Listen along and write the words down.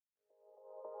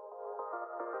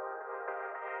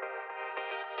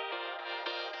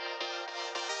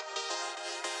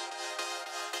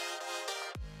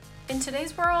In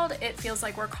today's world, it feels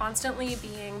like we're constantly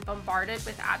being bombarded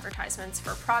with advertisements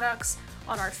for products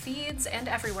on our feeds and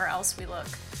everywhere else we look.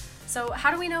 So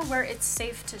how do we know where it's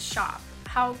safe to shop?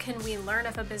 How can we learn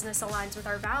if a business aligns with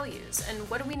our values? And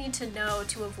what do we need to know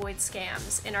to avoid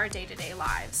scams in our day-to-day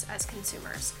lives as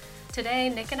consumers? Today,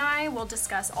 Nick and I will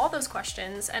discuss all those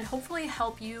questions and hopefully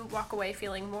help you walk away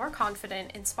feeling more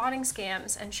confident in spotting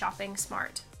scams and shopping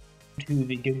smart. To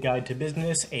The Good Guide to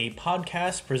Business, a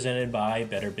podcast presented by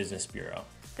Better Business Bureau.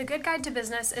 The Good Guide to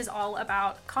Business is all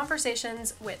about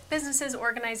conversations with businesses,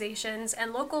 organizations,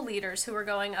 and local leaders who are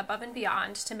going above and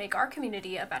beyond to make our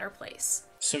community a better place.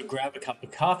 So grab a cup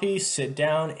of coffee, sit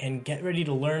down, and get ready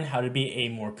to learn how to be a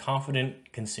more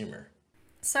confident consumer.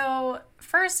 So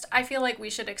first, I feel like we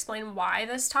should explain why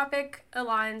this topic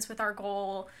aligns with our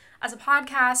goal as a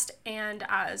podcast and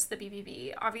as the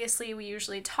BBB. Obviously, we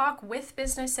usually talk with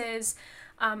businesses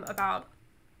about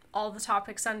all the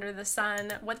topics under the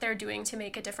sun, what they're doing to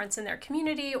make a difference in their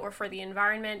community or for the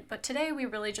environment. But today, we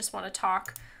really just want to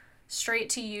talk straight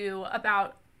to you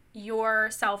about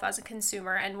yourself as a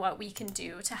consumer and what we can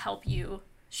do to help you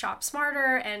shop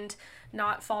smarter and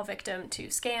not fall victim to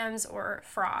scams or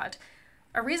fraud.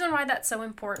 A reason why that's so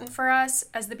important for us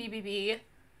as the BBB,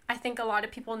 I think a lot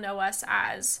of people know us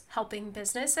as helping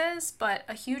businesses, but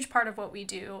a huge part of what we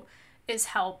do is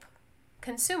help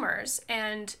consumers.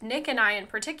 And Nick and I in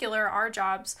particular, our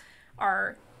jobs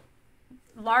are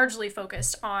largely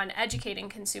focused on educating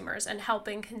consumers and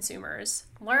helping consumers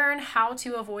learn how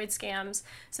to avoid scams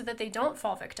so that they don't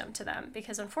fall victim to them,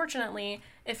 because unfortunately,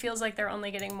 it feels like they're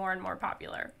only getting more and more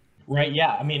popular. Right,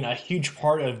 yeah. I mean, a huge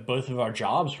part of both of our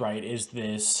jobs, right, is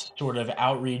this sort of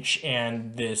outreach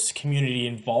and this community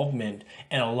involvement,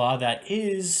 and a lot of that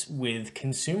is with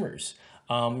consumers.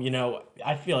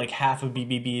 I feel like half of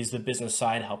BBB is the business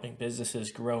side, helping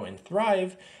businesses grow and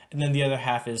thrive, and then the other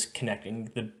half is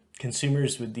connecting the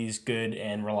consumers with these good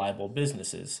and reliable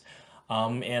businesses.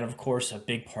 And of course, a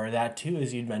big part of that too,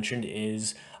 as you'd mentioned,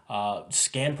 is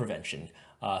scam prevention,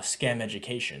 scam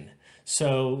education.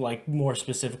 So, like, more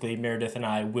specifically, Meredith and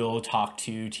I will talk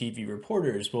to TV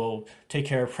reporters, we'll take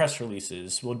care of press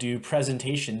releases, we'll do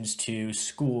presentations to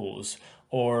schools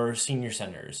or senior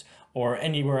centers or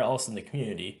anywhere else in the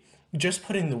community, just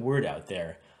putting the word out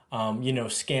there.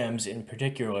 Scams in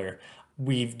particular,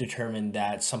 we've determined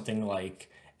that something like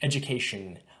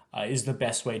education is the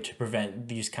best way to prevent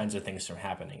these kinds of things from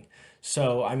happening.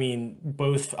 So, I mean,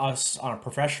 both us on a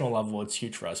professional level, it's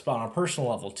huge for us, but on a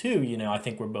personal level too, I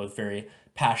think we're both very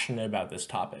passionate about this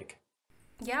topic.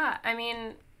 Yeah, I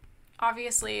mean,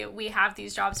 obviously we have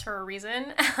these jobs for a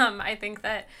reason. I think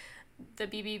that the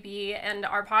BBB and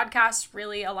our podcast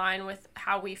really align with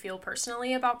how we feel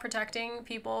personally about protecting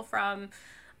people from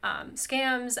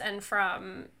scams and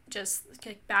from just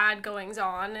bad goings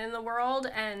on in the world.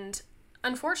 And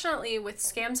unfortunately, with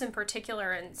scams in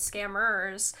particular and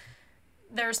scammers,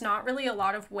 there's not really a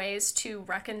lot of ways to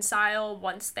reconcile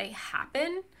once they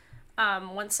happen.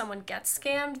 Once someone gets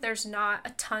scammed, there's not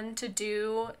a ton to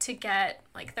do to get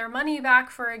their money back,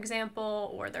 for example,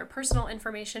 or their personal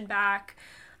information back.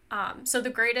 So the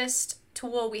greatest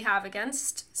tool we have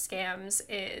against scams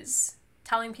is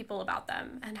telling people about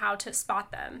them and how to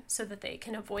spot them so that they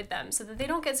can avoid them, so that they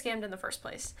don't get scammed in the first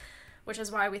place, which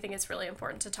is why we think it's really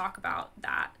important to talk about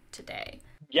that today.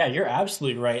 Yeah, you're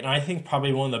absolutely right. And I think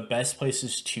probably one of the best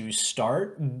places to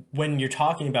start when you're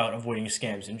talking about avoiding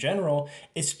scams in general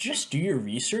is just do your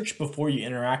research before you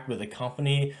interact with a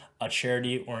company, a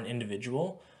charity, or an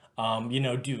individual.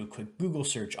 Do a quick Google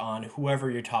search on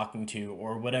whoever you're talking to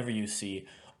or whatever you see.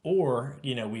 Or,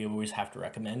 we always have to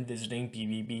recommend visiting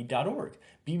bbb.org.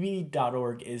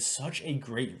 bbb.org is such a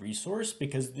great resource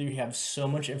because you have so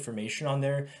much information on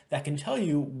there that can tell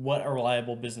you what a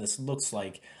reliable business looks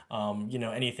like.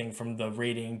 Anything from the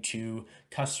rating to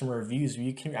customer reviews.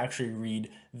 You can actually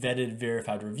read vetted,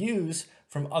 verified reviews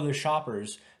from other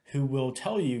shoppers who will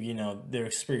tell you, their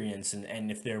experience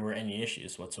and if there were any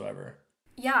issues whatsoever.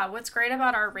 Yeah, what's great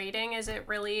about our rating is it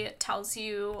really tells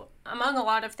you, among a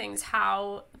lot of things,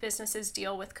 how businesses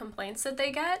deal with complaints that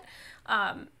they get.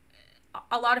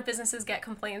 A lot of businesses get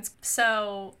complaints,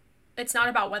 so it's not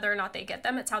about whether or not they get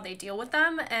them, it's how they deal with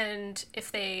them. And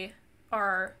if they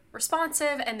are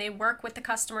responsive and they work with the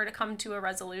customer to come to a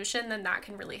resolution, then that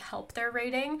can really help their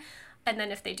rating. And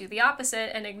then if they do the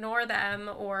opposite and ignore them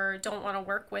or don't want to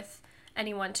work with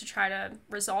anyone to try to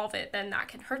resolve it, then that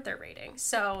can hurt their rating.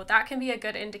 So that can be a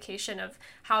good indication of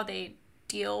how they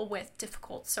deal with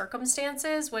difficult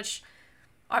circumstances, which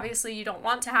obviously you don't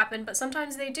want to happen, but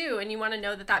sometimes they do, and you want to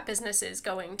know that that business is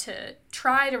going to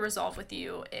try to resolve with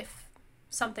you if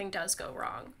something does go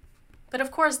wrong. But of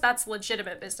course, that's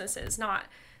legitimate businesses, not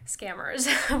scammers.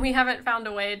 We haven't found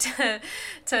a way to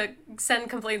send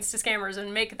complaints to scammers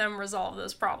and make them resolve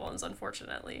those problems,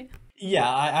 unfortunately. Yeah,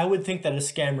 I would think that a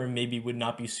scammer maybe would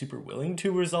not be super willing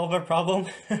to resolve a problem.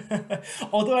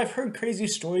 Although I've heard crazy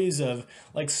stories of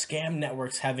like scam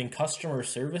networks having customer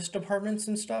service departments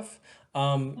and stuff.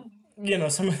 Um,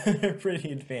 some of them are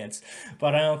pretty advanced,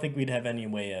 but I don't think we'd have any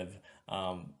way of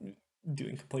um,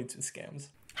 doing complaints with scams.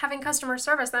 Having customer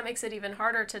service, that makes it even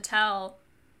harder to tell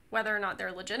whether or not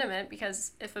they're legitimate,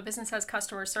 because if a business has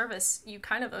customer service, you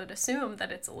kind of would assume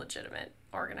that it's a legitimate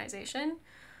organization.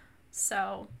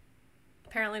 So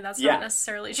apparently that's not Yeah,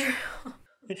 necessarily true.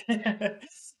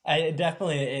 I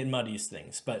definitely it muddies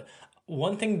things, but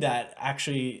one thing that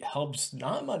actually helps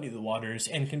not muddy the waters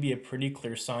and can be a pretty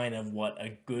clear sign of what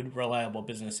a good, reliable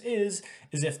business is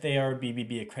if they are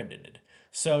BBB accredited.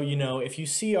 So, if you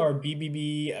see our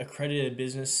BBB accredited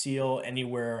business seal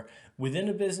anywhere within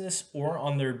a business or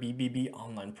on their BBB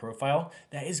online profile,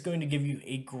 that is going to give you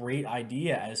a great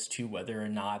idea as to whether or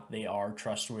not they are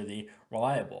trustworthy,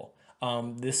 reliable.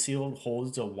 This seal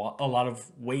holds a lot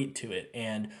of weight to it,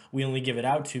 and we only give it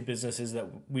out to businesses that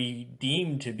we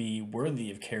deem to be worthy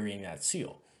of carrying that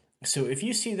seal. So if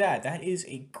you see that, that is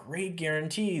a great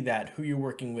guarantee that who you're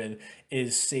working with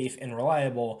is safe and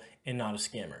reliable and not a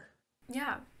scammer.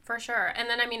 Yeah, for sure. And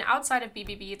then, I mean, outside of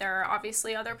BBB, there are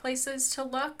obviously other places to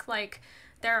look. Like,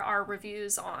 there are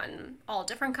reviews on all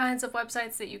different kinds of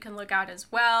websites that you can look at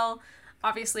as well.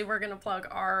 Obviously, we're going to plug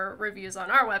our reviews on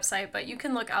our website, but you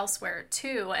can look elsewhere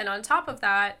too. And on top of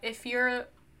that, if you're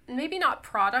maybe not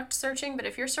product searching, but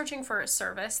if you're searching for a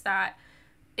service that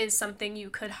is something you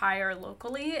could hire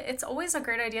locally, it's always a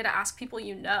great idea to ask people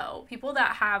you know, people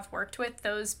that have worked with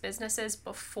those businesses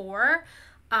before,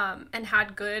 and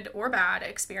had good or bad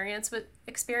experience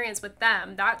with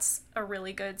them. That's a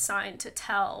really good sign to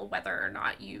tell whether or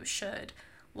not you should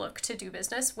look to do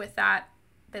business with that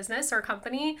business or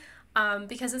company.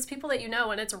 Because it's people that you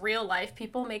know and it's real life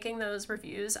people making those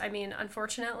reviews. I mean,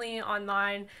 unfortunately,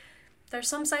 online, there's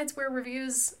some sites where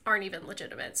reviews aren't even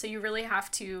legitimate. So you really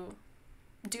have to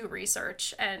do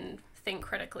research and think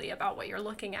critically about what you're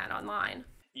looking at online.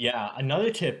 Yeah,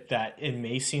 another tip that it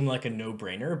may seem like a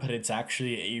no-brainer, but it's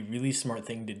actually a really smart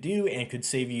thing to do and could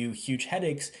save you huge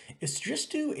headaches is to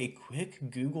just do a quick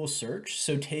Google search.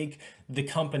 So take the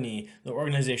company, the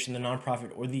organization, the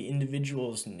nonprofit, or the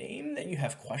individual's name that you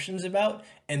have questions about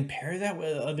and pair that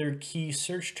with other key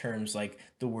search terms like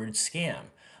the word scam.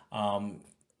 Um,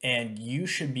 and you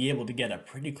should be able to get a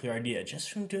pretty clear idea just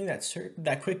from doing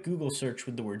that quick Google search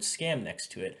with the word scam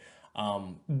next to it.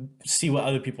 Um, See what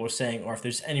other people are saying, or if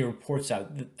there's any reports out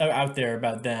there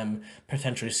about them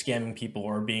potentially scamming people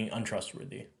or being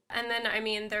untrustworthy. And then, I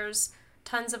mean, there's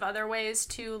tons of other ways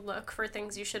to look for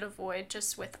things you should avoid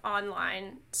just with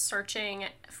online searching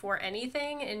for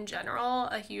anything in general.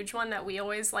 A huge one that we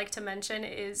always like to mention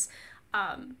is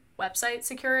website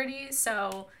security.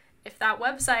 So if that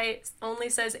website only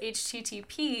says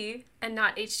HTTP and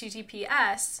not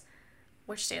HTTPS,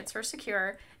 which stands for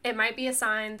secure, it might be a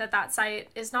sign that that site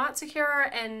is not secure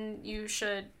and you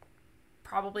should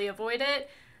probably avoid it.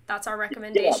 That's our Yeah.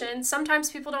 recommendation. Sometimes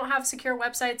people don't have secure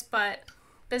websites, but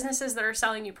businesses that are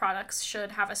selling you products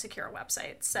should have a secure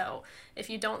website. So if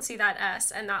you don't see that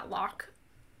S and that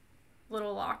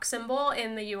little lock symbol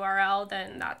in the URL,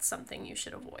 then that's something you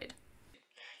should avoid.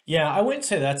 Yeah, I wouldn't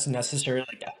say that's necessarily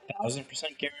like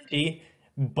 1,000% guarantee,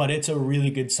 but it's a really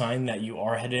good sign that you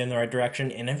are headed in the right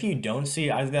direction. And if you don't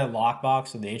see either that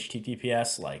lockbox or the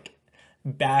HTTPS, like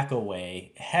back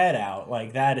away, head out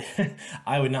like that.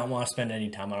 I would not want to spend any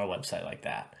time on a website like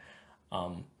that.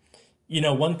 Um,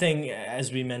 One thing,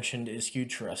 as we mentioned, is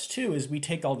huge for us too, is we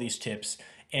take all these tips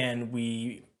and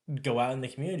we go out in the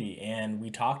community and we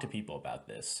talk to people about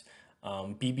this.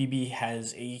 BBB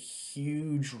has a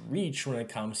huge reach when it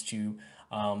comes to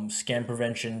scam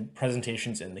prevention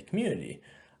presentations in the community.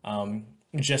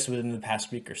 Just within the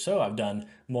past week or so, I've done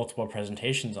multiple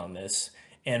presentations on this.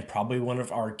 And probably one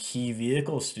of our key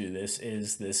vehicles to do this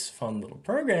is this fun little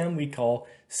program we call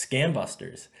Scam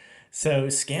Busters. So,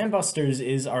 Scam Busters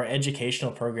is our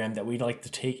educational program that we'd like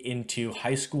to take into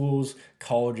high schools,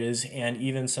 colleges, and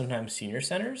even sometimes senior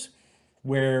centers,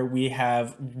 where we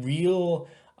have real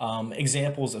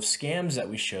examples of scams that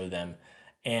we show them,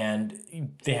 and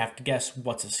they have to guess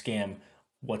what's a scam,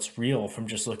 what's real from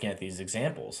just looking at these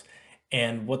examples.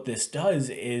 And what this does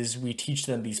is we teach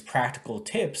them these practical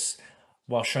tips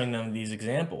while showing them these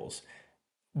examples.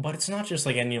 But it's not just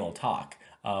like any old talk.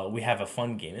 We have a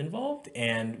fun game involved,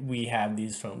 and we have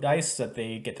these foam dice that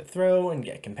they get to throw and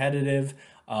get competitive.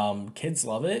 Kids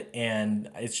love it, and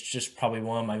it's just probably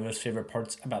one of my most favorite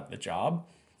parts about the job.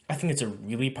 I think it's a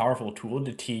really powerful tool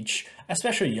to teach,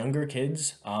 especially younger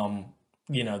kids,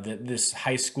 this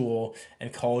high school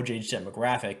and college age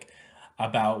demographic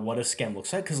about what a scam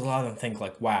looks like. Because a lot of them think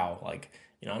like, wow, like,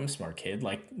 I'm a smart kid.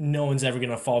 Like, no one's ever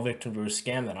gonna fall victim to a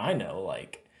scam that I know.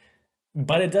 Like,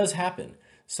 but it does happen.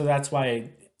 So that's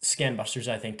why Scam Busters,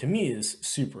 I think, to me is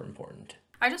super important.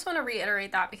 I just want to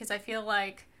reiterate that because I feel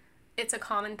like it's a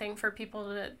common thing for people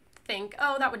to think,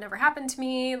 oh, that would never happen to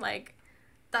me. Like,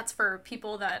 that's for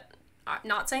people that,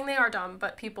 not saying they are dumb,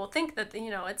 but people think that,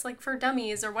 it's like for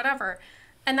dummies or whatever.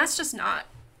 And that's just not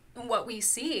what we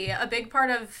see. A big part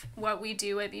of what we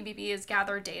do at BBB is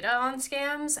gather data on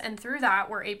scams. And through that,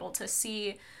 we're able to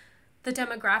see the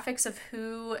demographics of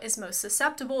who is most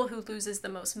susceptible, who loses the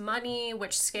most money,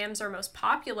 which scams are most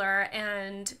popular.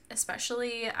 And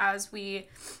especially as we,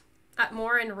 at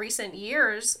more in recent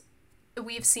years,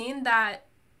 we've seen that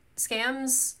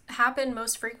scams happen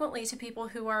most frequently to people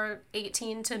who are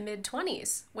 18 to mid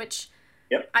 20s, which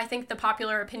Yep. I think the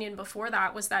popular opinion before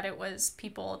that was that it was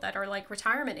people that are like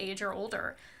retirement age or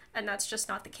older. And that's just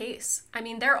not the case. I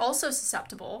mean, they're also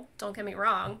susceptible, don't get me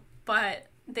wrong, but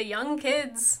the young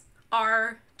kids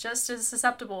are just as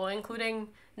susceptible, including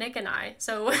Nick and I.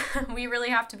 So we really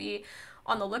have to be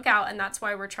on the lookout. And that's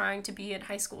why we're trying to be in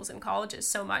high schools and colleges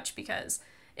so much, because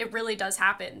it really does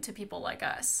happen to people like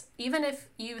us. Even if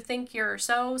you think you're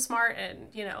so smart and,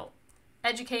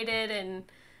 educated and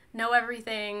know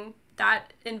everything,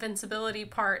 that invincibility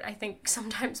part, I think,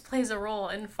 sometimes plays a role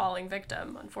in falling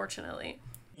victim, unfortunately.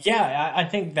 Yeah, I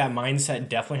think that mindset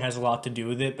definitely has a lot to do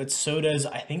with it, but so does,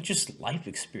 I think, just life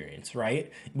experience,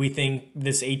 right? We think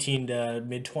this 18 to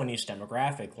mid 20s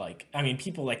demographic, like, I mean,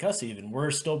 people like us even,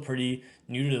 we're still pretty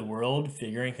new to the world,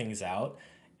 figuring things out.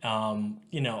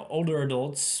 Older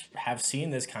adults have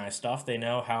seen this kind of stuff. They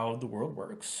know how the world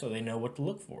works, so they know what to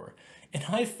look for. And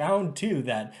I found too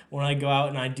that when I go out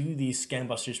and I do these Scam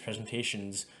Busters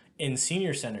presentations in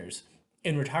senior centers,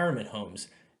 in retirement homes,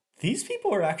 these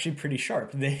people are actually pretty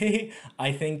sharp. They,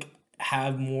 I think,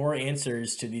 have more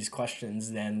answers to these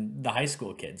questions than the high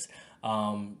school kids.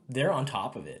 They're on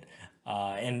top of it.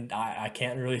 And I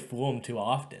can't really fool them too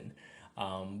often.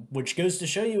 Which goes to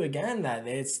show you again that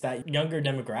it's that younger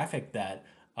demographic that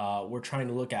we're trying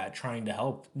to look at, trying to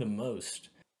help the most.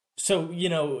 So,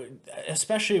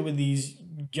 especially with these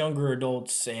younger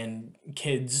adults and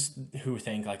kids who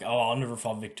think like, oh, I'll never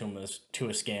fall victim to a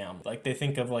scam. Like they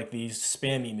think of like these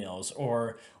spam emails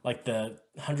or like the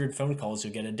 100 phone calls you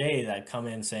get a day that come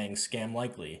in saying scam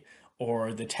likely,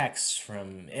 or the texts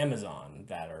from Amazon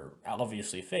that are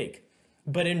obviously fake.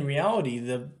 But in reality,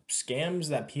 the scams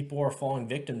that people are falling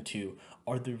victim to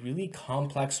are the really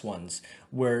complex ones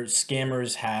where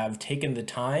scammers have taken the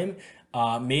time,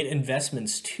 made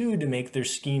investments too to make their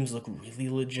schemes look really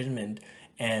legitimate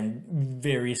and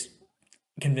very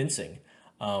convincing.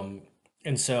 Um,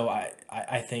 and so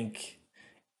I think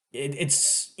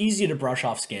it's easy to brush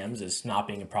off scams as not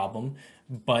being a problem,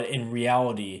 but in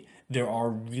reality, there are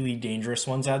really dangerous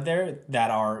ones out there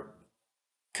that are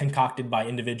concocted by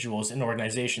individuals and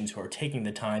organizations who are taking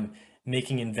the time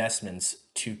making investments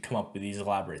to come up with these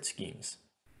elaborate schemes.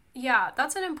 Yeah,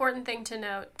 that's an important thing to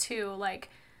note too. Like,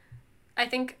 I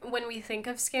think when we think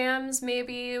of scams,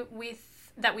 maybe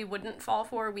that we wouldn't fall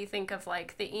for, we think of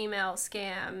like the email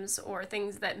scams or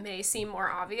things that may seem more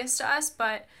obvious to us,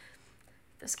 but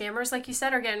the scammers, like you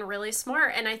said, are getting really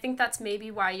smart. And I think that's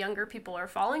maybe why younger people are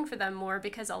falling for them more,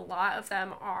 because a lot of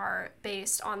them are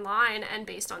based online and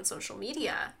based on social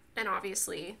media. And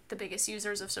obviously, the biggest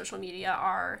users of social media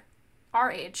are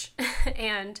our age.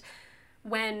 And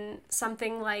when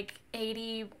something like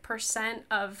 80%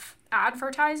 of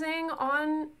advertising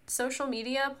on social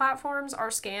media platforms are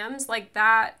scams, like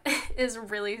that is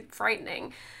really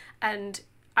frightening. And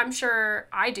I'm sure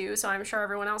I do, so I'm sure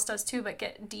everyone else does too, but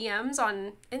get DMs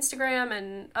on Instagram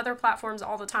and other platforms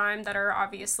all the time that are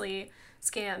obviously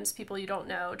scams, people you don't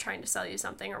know trying to sell you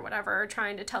something or whatever,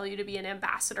 trying to tell you to be an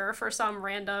ambassador for some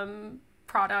random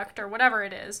product or whatever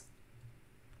it is.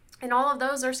 And all of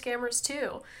those are scammers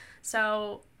too.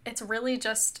 So it's really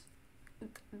just,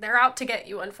 they're out to get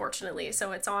you, unfortunately.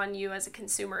 So it's on you as a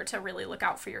consumer to really look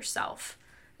out for yourself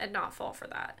and not fall for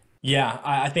that. Yeah,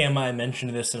 I think I might have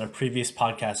mentioned this in a previous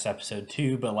podcast episode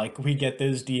too, but like we get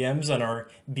those DMs on our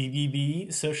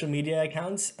BBB social media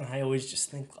accounts, and I always just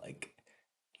think like,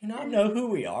 you not know who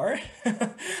we are?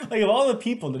 Like of all the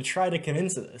people to try to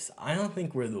convince us, I don't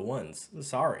think we're the ones.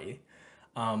 Sorry.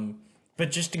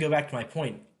 But just to go back to my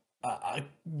point, a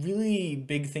really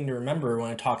big thing to remember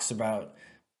when it talks about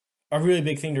a really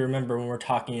big thing to remember when we're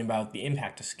talking about the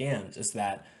impact of scams is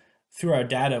that through our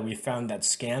data, we found that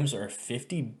scams are a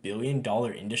 $50 billion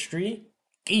industry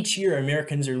Each year,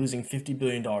 Americans are losing $50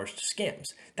 billion to scams.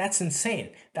 That's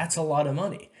insane. That's a lot of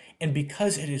money. And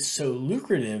because it is so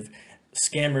lucrative,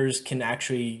 scammers can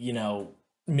actually,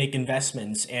 make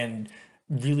investments and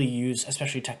really use,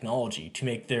 especially technology, to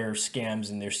make their scams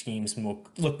and their schemes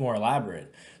look more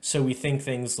elaborate. So we think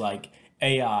things like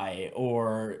AI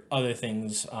or other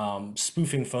things,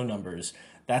 spoofing phone numbers,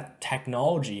 that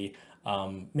technology,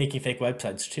 making fake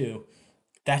websites too,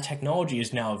 that technology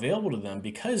is now available to them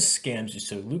because scams are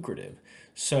so lucrative.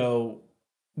 So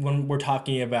when we're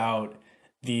talking about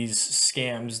these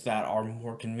scams that are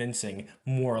more convincing,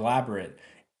 more elaborate,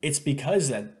 it's because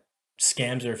that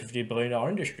scams are a $50 billion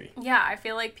industry. Yeah, I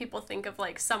feel like people think of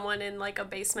like someone in like a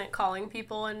basement calling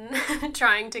people and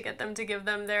trying to get them to give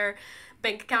them their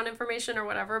bank account information or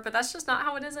whatever, but that's just not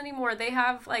how it is anymore. They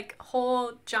have like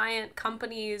whole giant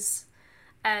companies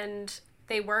and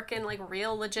they work in like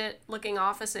real legit looking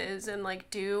offices and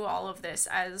like do all of this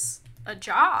as a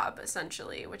job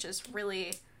essentially, which is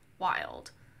really wild.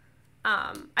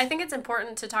 I think it's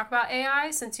important to talk about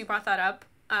AI since you brought that up.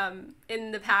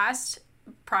 In the past,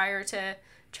 prior to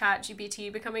chat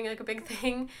GPT becoming like a big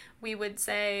thing, we would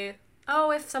say,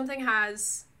 oh, if something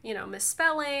has,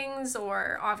 misspellings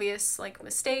or obvious like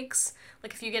mistakes,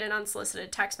 like if you get an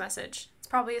unsolicited text message, it's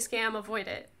probably a scam, avoid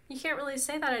it. You can't really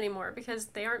say that anymore because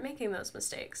they aren't making those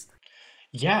mistakes.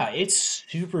 Yeah, it's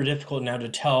super difficult now to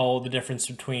tell the difference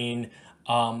between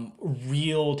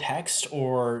real text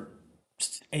or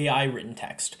AI written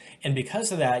text. And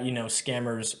because of that,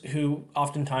 scammers who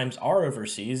oftentimes are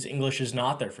overseas, English is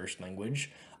not their first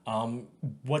language.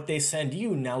 What they send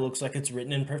you now looks like it's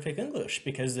written in perfect English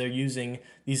because they're using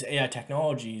these AI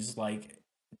technologies like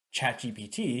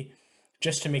ChatGPT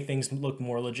just to make things look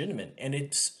more legitimate. And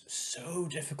it's so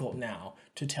difficult now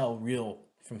to tell real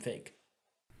from fake.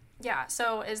 Yeah,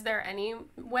 so is there any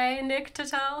way, Nick, to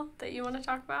tell that you want to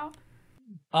talk about?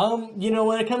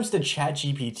 When it comes to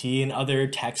ChatGPT and other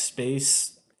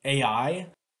text-based AI,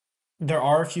 there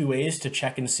are a few ways to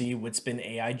check and see what's been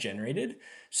AI generated.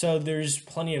 So there's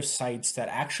plenty of sites that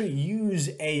actually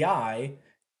use AI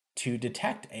to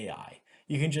detect AI.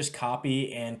 You can just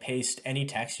copy and paste any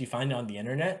text you find on the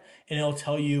internet, and it'll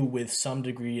tell you with some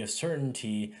degree of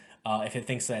certainty if it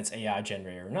thinks that it's AI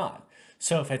generated or not.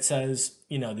 So if it says,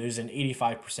 there's an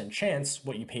 85% chance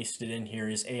what you pasted in here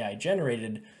is AI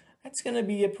generated, that's going to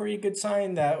be a pretty good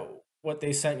sign that what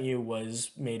they sent you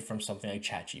was made from something like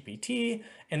ChatGPT,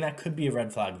 and that could be a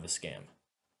red flag of a scam.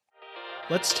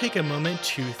 Let's take a moment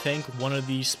to thank one of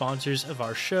the sponsors of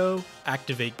our show,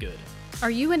 Activate Good.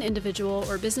 Are you an individual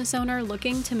or business owner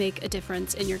looking to make a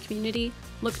difference in your community?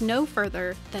 Look no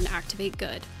further than Activate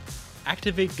Good.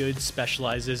 Activate Good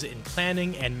specializes in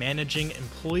planning and managing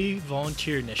employee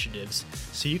volunteer initiatives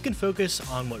so you can focus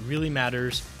on what really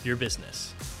matters, your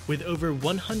business. With over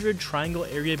 100 Triangle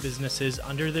area businesses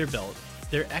under their belt,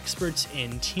 they're experts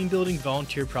in team building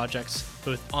volunteer projects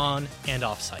both on and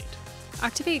off site.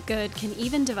 Activate Good can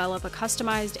even develop a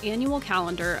customized annual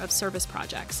calendar of service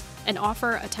projects and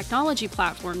offer a technology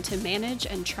platform to manage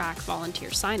and track volunteer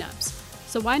signups.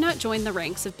 So why not join the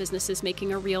ranks of businesses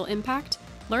making a real impact?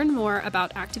 Learn more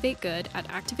about Activate Good at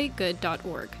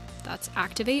activategood.org. That's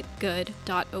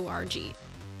activategood.org.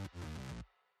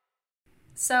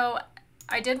 So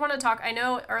I did want to talk, I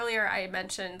know earlier I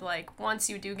mentioned like once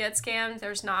you do get scammed,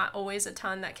 there's not always a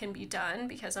ton that can be done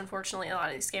because unfortunately a lot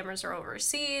of these scammers are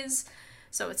overseas.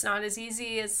 So it's not as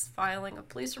easy as filing a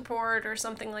police report or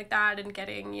something like that and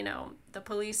getting, the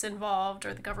police involved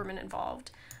or the government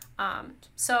involved.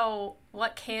 So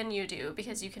what can you do?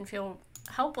 Because you can feel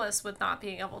helpless with not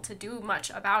being able to do much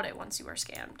about it once you are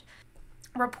scammed.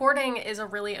 Reporting is a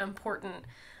really important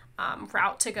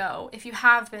route to go if you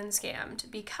have been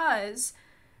scammed because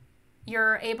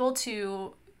you're able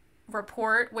to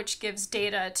report, which gives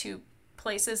data to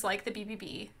places like the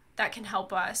BBB that can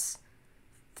help us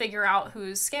figure out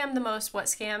who's scammed the most, what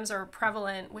scams are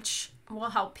prevalent, which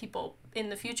will help people in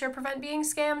the future prevent being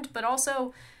scammed, but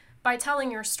also by telling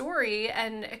your story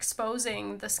and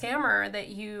exposing the scammer that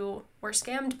you were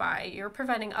scammed by, you're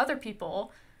preventing other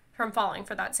people from falling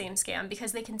for that same scam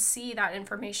because they can see that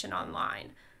information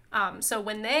online. So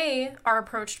when they are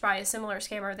approached by a similar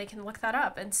scammer, they can look that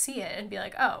up and see it and be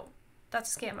like, oh,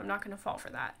 that's a scam. I'm not going to fall for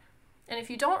that. And if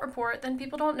you don't report, then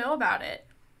people don't know about it.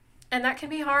 And that can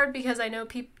be hard because I know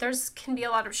there's can be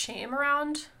a lot of shame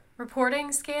around reporting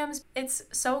scams. It's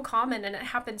so common and it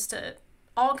happens to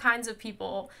all kinds of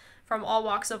people from all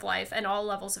walks of life and all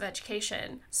levels of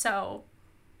education. So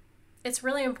it's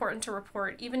really important to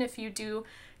report, even if you do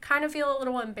kind of feel a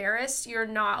little embarrassed, you're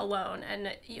not alone.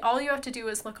 And all you have to do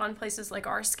is look on places like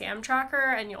our scam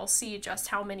tracker, and you'll see just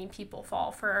how many people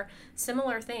fall for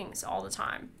similar things all the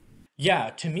time. Yeah,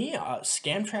 to me,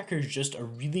 Scam Tracker is just a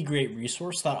really great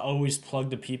resource that I always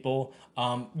plug to people.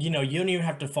 You don't even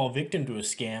have to fall victim to a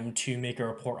scam to make a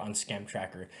report on Scam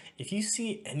Tracker. If you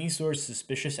see any sort of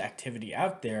suspicious activity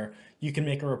out there, you can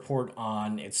make a report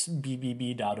on it's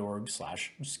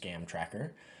bbb.org/scam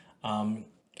tracker.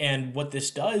 And what this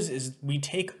does is we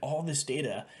take all this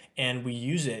data and we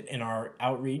use it in our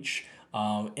outreach,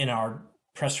 in our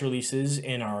press releases,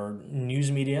 in our news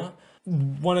media.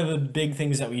 One of the big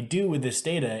things that we do with this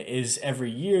data is every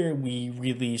year we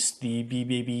release the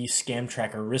BBB Scam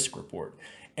Tracker Risk Report.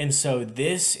 And so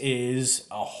this is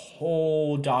a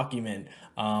whole document.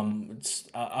 It's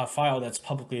a file that's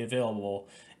publicly available,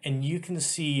 and you can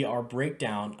see our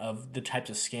breakdown of the types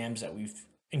of scams that we've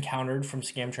encountered from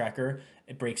Scam Tracker.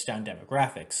 It breaks down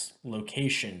demographics,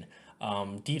 location,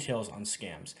 details on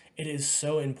scams. It is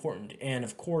so important. And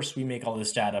of course, we make all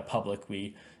this data public.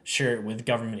 We share it with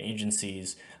government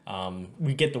agencies.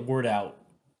 We get the word out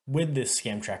with this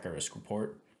Scam Tracker Risk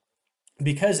Report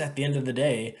because at the end of the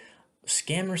day,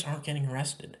 scammers aren't getting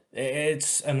arrested.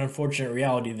 It's an unfortunate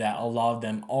reality that a lot of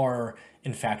them are,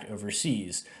 in fact,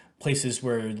 overseas, places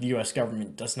where the US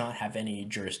government does not have any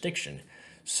jurisdiction.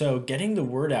 So, getting the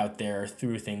word out there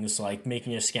through things like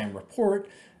making a scam report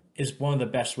is one of the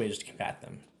best ways to combat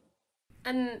them.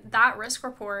 And that risk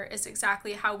report is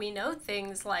exactly how we know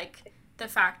things like the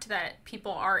fact that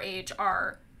people our age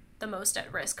are the most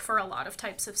at risk for a lot of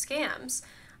types of scams.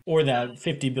 Or that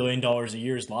 $50 billion a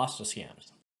year is lost to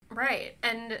scams. Right.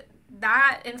 And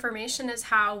that information is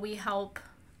how we help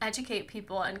educate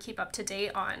people and keep up to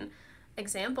date on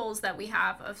examples that we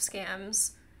have of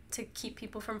scams to keep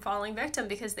people from falling victim,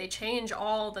 because they change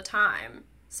all the time.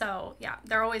 So, yeah,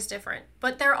 they're always different.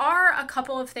 But there are a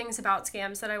couple of things about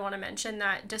scams that I want to mention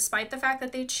that, despite the fact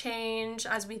that they change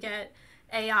as we get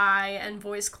AI and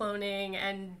voice cloning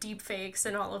and deep fakes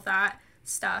and all of that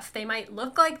stuff, they might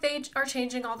look like they are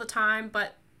changing all the time,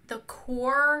 but the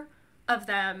core of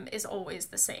them is always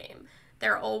the same.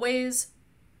 They're always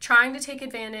trying to take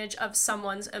advantage of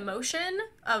someone's emotion,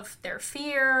 of their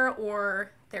fear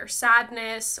or their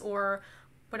sadness or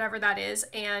whatever that is,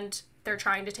 and they're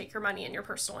trying to take your money and your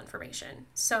personal information.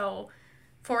 So,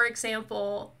 for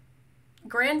example,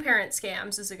 grandparent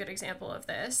scams is a good example of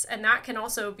this, and that can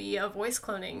also be a voice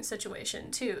cloning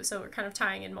situation too. So we're kind of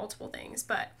tying in multiple things,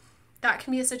 but that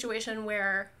can be a situation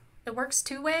where it works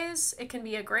two ways. It can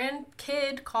be a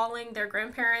grandkid calling their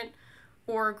grandparent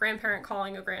or a grandparent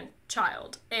calling a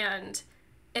grandchild, and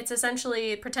it's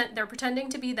essentially they're pretending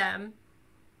to be them,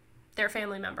 their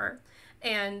family member,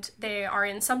 and they are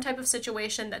in some type of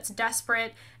situation that's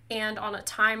desperate and on a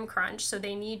time crunch, so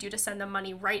they need you to send them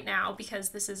money right now because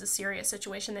this is a serious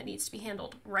situation that needs to be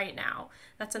handled right now.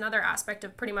 That's another aspect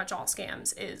of pretty much all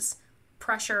scams, is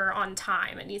pressure on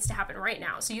time. It needs to happen right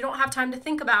now, so you don't have time to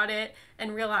think about it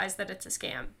and realize that it's a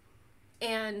scam.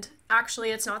 And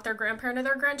actually, it's not their grandparent or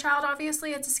their grandchild,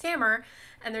 obviously, it's a scammer,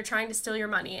 and they're trying to steal your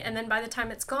money. And then by the time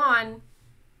it's gone,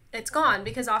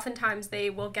 because oftentimes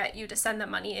they will get you to send them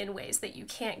money in ways that you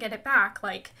can't get it back,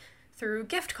 like through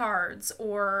gift cards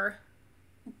or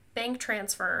bank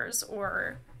transfers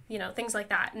or, things like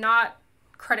that. Not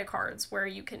credit cards where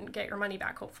you can get your money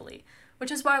back, hopefully, which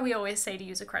is why we always say to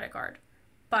use a credit card.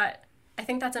 But I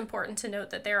think that's important to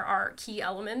note that there are key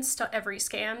elements to every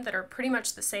scam that are pretty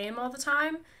much the same all the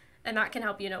time, and that can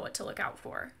help you know what to look out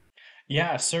for.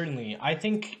 Yeah, certainly. I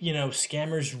think,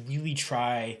 scammers really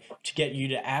try to get you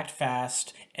to act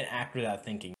fast and act without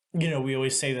thinking. We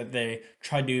always say that they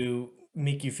try to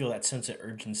make you feel that sense of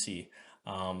urgency.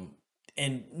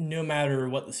 And no matter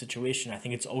what the situation, I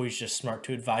think it's always just smart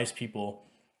to advise people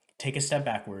take a step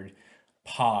backward,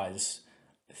 pause,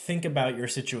 think about your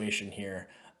situation here,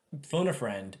 phone a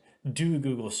friend, do a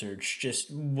Google search,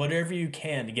 just whatever you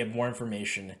can to get more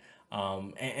information,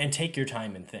 and take your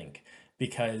time and think.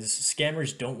 Because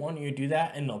scammers don't want you to do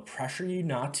that, and they'll pressure you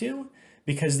not to,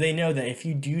 because they know that if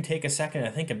you do take a second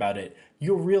to think about it,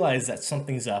 you'll realize that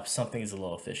something's up, something's a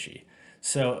little fishy.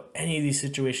 So, any of these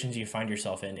situations you find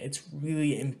yourself in, it's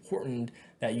really important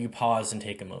that you pause and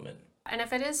take a moment. And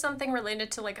if it is something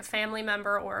related to like a family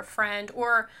member or a friend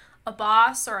or a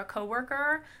boss or a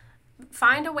coworker,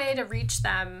 find a way to reach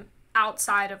them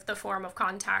outside of the form of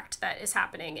contact that is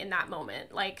happening in that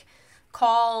moment. Like,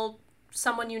 call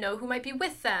someone you know who might be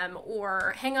with them,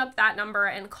 or hang up that number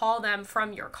and call them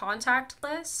from your contact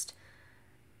list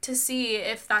to see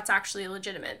if that's actually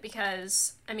legitimate.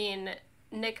 Because,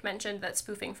 Nick mentioned that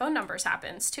spoofing phone numbers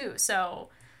happens too. So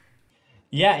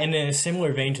Yeah, and in a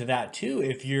similar vein to that too,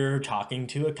 if you're talking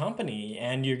to a company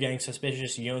and you're getting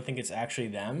suspicious, you don't think it's actually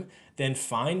them, then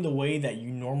find the way that you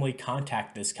normally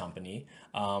contact this company.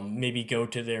 Maybe go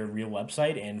to their real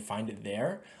website and find it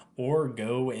there, or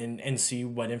go and see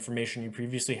what information you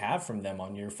previously have from them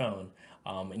on your phone,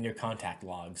 in your contact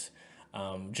logs.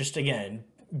 Just again,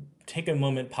 take a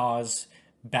moment, pause,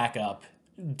 back up,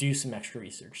 do some extra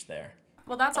research there.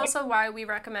 Well, that's also why we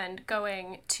recommend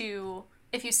going to,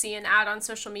 if you see an ad on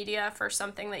social media for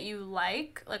something that you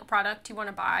like a product you want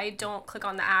to buy, don't click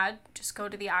on the ad. Just go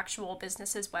to the actual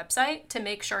business's website to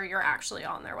make sure you're actually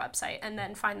on their website and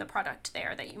then find the product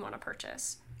there that you want to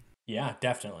purchase. Yeah,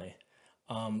 definitely.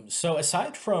 So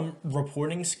aside from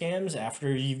reporting scams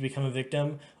after you've become a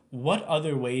victim, what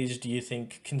other ways do you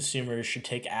think consumers should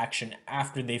take action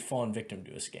after they've fallen victim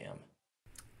to a scam?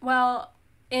 Well,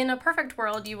 in a perfect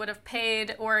world, you would have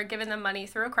paid or given them money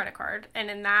through a credit card. And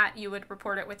in that, you would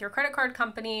report it with your credit card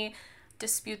company,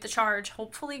 dispute the charge,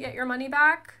 hopefully get your money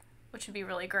back, which would be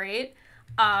really great.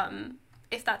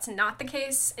 If that's not the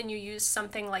case and you use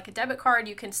something like a debit card,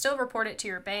 you can still report it to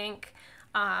your bank.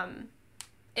 Um,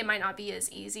 it might not be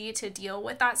as easy to deal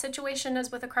with that situation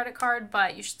as with a credit card,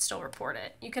 but you should still report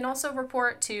it. You can also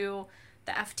report to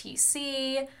the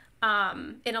FTC.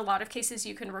 In a lot of cases,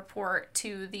 you can report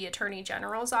to the Attorney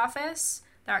General's office.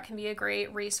 That can be a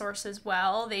great resource as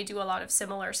well. They do a lot of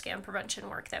similar scam prevention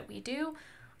work that we do.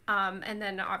 And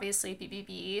then obviously,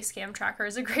 BBB Scam Tracker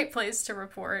is a great place to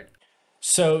report.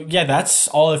 So yeah, that's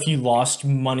all if you lost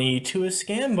money to a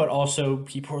scam, but also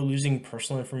people are losing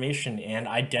personal information and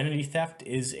identity theft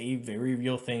is a very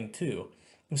real thing too.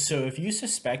 So if you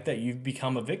suspect that you've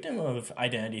become a victim of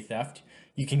identity theft,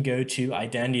 you can go to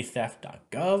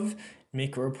identitytheft.gov,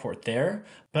 make a report there,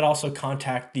 but also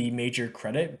contact the major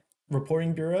credit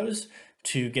reporting bureaus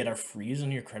to get a freeze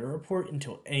on your credit report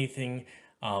until anything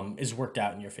is worked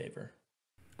out in your favor.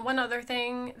 One other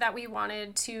thing that we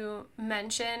wanted to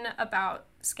mention about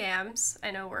scams,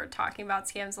 I know we're talking about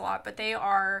scams a lot, but they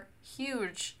are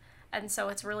huge. And so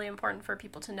it's really important for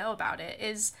people to know about it,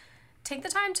 is take the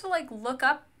time to look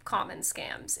up common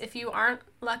scams. If you aren't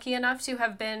lucky enough to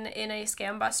have been in a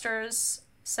Scam Busters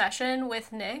session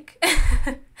with Nick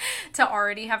to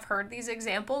already have heard these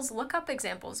examples, look up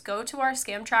examples. Go to our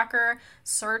scam tracker,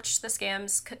 search the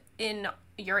scams in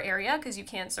your area because you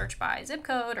can search by zip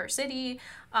code or city,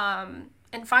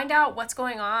 and find out what's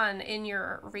going on in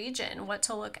your region, what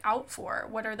to look out for,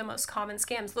 what are the most common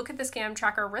scams. Look at the Scam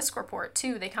Tracker Risk Report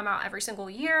too. They come out every single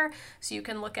year, so you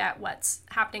can look at what's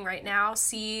happening right now,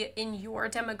 see in your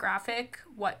demographic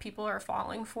what people are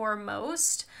falling for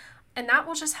most, and that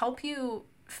will just help you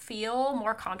feel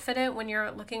more confident when you're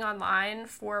looking online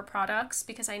for products,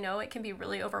 because I know it can be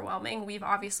really overwhelming. We've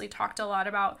obviously talked a lot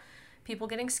about people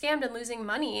getting scammed and losing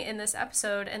money in this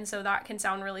episode, and so that can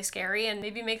sound really scary and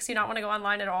maybe makes you not want to go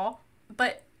online at all.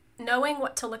 But knowing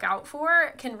what to look out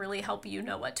for can really help you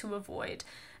know what to avoid,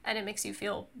 and it makes you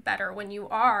feel better when you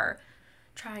are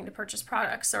trying to purchase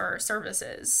products or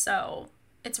services. So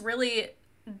it's really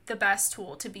the best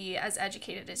tool to be as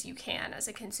educated as you can as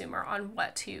a consumer on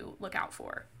what to look out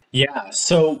for. Yeah,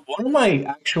 so one of my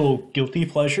actual guilty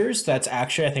pleasures that's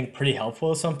actually I think pretty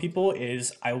helpful to some people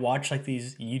is I watch like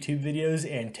these YouTube videos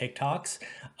and TikToks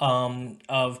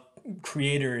of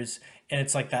creators, and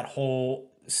it's like that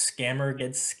whole scammer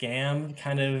gets scammed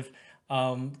kind of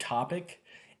topic.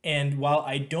 And while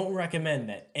I don't recommend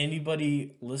that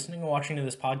anybody listening or watching to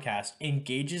this podcast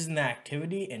engages in that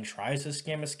activity and tries to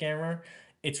scam a scammer,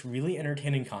 it's really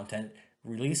entertaining content,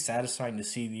 really satisfying to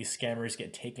see these scammers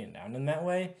get taken down in that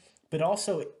way. But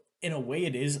also, in a way,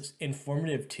 it is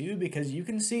informative too because you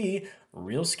can see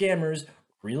real scammers,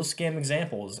 real scam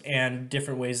examples, and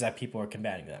different ways that people are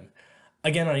combating them.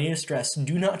 Again, I need to stress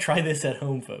do not try this at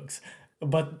home, folks,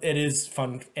 but it is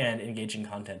fun and engaging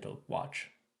content to watch.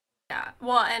 Yeah,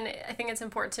 well, and I think it's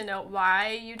important to note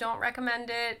why you don't recommend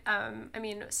it. I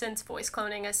mean, since voice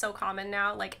cloning is so common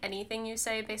now, like anything you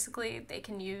say, basically, they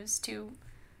can use to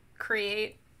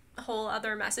create whole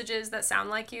other messages that sound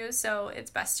like you. So it's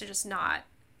best to just not,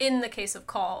 in the case of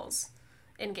calls,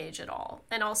 engage at all.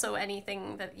 And also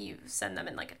anything that you send them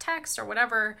in like a text or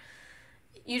whatever,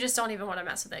 you just don't even want to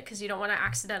mess with it because you don't want to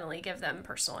accidentally give them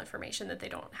personal information that they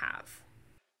don't have.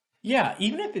 Yeah,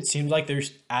 even if it seems like they're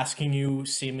asking you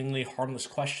seemingly harmless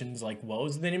questions like, what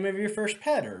was the name of your first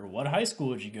pet or what high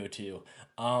school did you go to?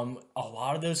 A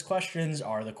lot of those questions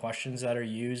are the questions that are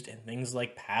used in things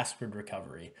like password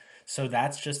recovery. So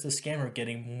that's just the scammer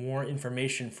getting more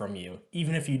information from you,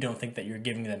 even if you don't think that you're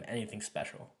giving them anything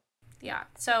special. Yeah.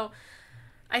 So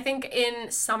I think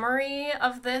in summary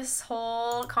of this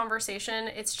whole conversation,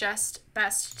 it's just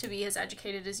best to be as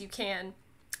educated as you can.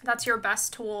 That's your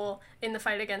best tool in the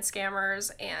fight against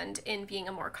scammers and in being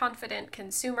a more confident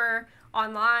consumer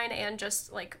online and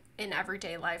just like in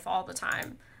everyday life all the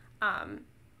time.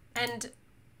 And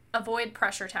avoid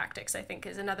pressure tactics, I think,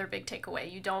 is another big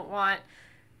takeaway. You don't want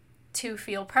to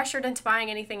feel pressured into buying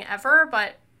anything ever,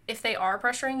 but if they are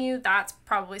pressuring you, that's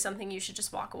probably something you should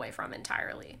just walk away from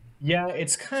entirely. Yeah,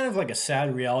 it's kind of like a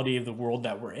sad reality of the world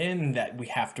that we're in that we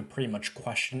have to pretty much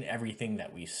question everything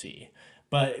that we see.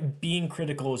 But being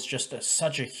critical is just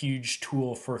such a huge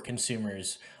tool for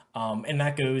consumers. And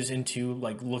that goes into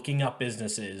like looking up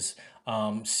businesses,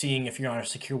 seeing if you're on a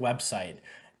secure website.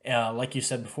 Like you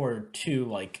said before, too,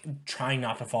 like trying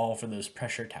not to fall for those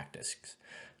pressure tactics.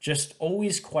 Just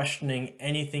always questioning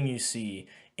anything you see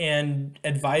and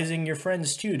advising your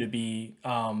friends too to be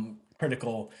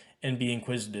critical and be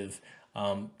inquisitive.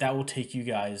 That will take you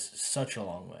guys such a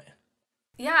long way.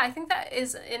 Yeah, I think that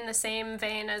is in the same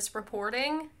vein as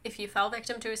reporting. If you fell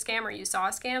victim to a scam or you saw a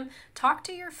scam, talk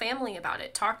to your family about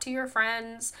it. Talk to your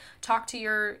friends, talk to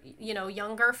your,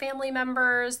 younger family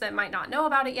members that might not know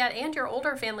about it yet and your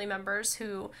older family members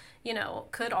who,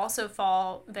 could also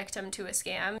fall victim to a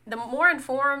scam. The more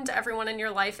informed everyone in your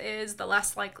life is, the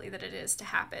less likely that it is to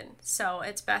happen. So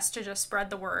it's best to just spread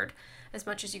the word as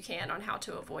much as you can on how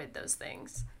to avoid those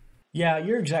things. Yeah,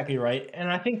 you're exactly right.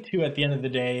 And I think, too, at the end of the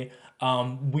day,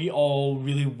 we all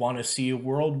really want to see a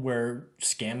world where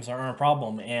scams aren't a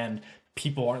problem and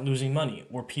people aren't losing money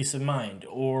or peace of mind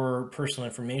or personal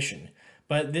information.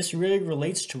 But this really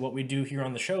relates to what we do here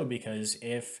on the show because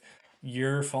if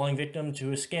you're falling victim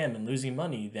to a scam and losing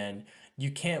money, then you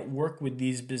can't work with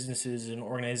these businesses and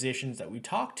organizations that we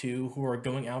talk to who are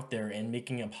going out there and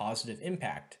making a positive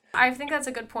impact. I think that's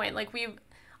a good point. Like we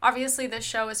obviously this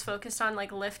show is focused on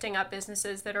like lifting up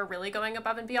businesses that are really going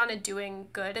above and beyond and doing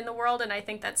good in the world, and I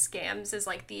think that scams is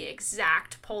like the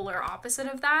exact polar opposite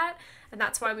of that, and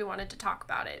that's why we wanted to talk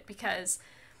about it because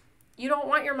you don't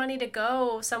want your money to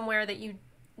go somewhere that you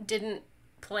didn't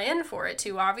plan for it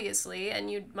to, obviously, and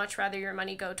you'd much rather your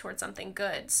money go towards something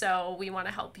good. So we want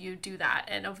to help you do that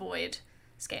and avoid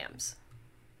scams.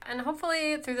 And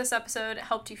hopefully through this episode it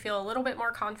helped you feel a little bit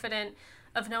more confident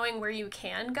of knowing where you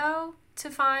can go to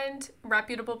find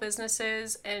reputable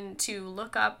businesses and to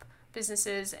look up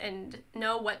businesses and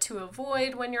know what to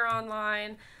avoid when you're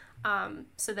online,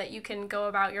 so that you can go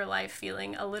about your life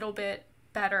feeling a little bit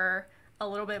better, a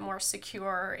little bit more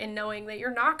secure in knowing that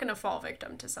you're not going to fall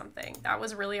victim to something. That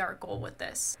was really our goal with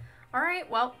this. All right,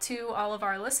 well, to all of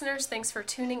our listeners, thanks for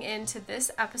tuning in to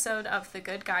this episode of The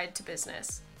Good Guide to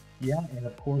Business. Yeah, and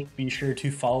of course, be sure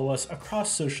to follow us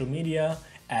across social media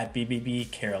at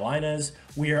BBB Carolinas.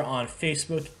 We are on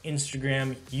Facebook,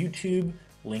 Instagram, YouTube,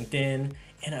 LinkedIn,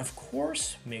 and of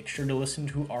course, make sure to listen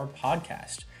to our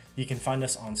podcast. You can find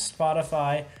us on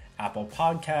Spotify, Apple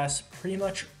Podcasts, pretty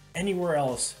much anywhere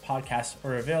else podcasts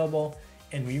are available,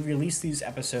 and we release these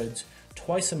episodes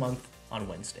twice a month on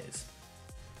Wednesdays.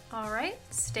 All right,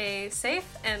 stay safe,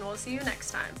 and we'll see you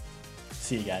next time.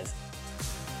 See you guys.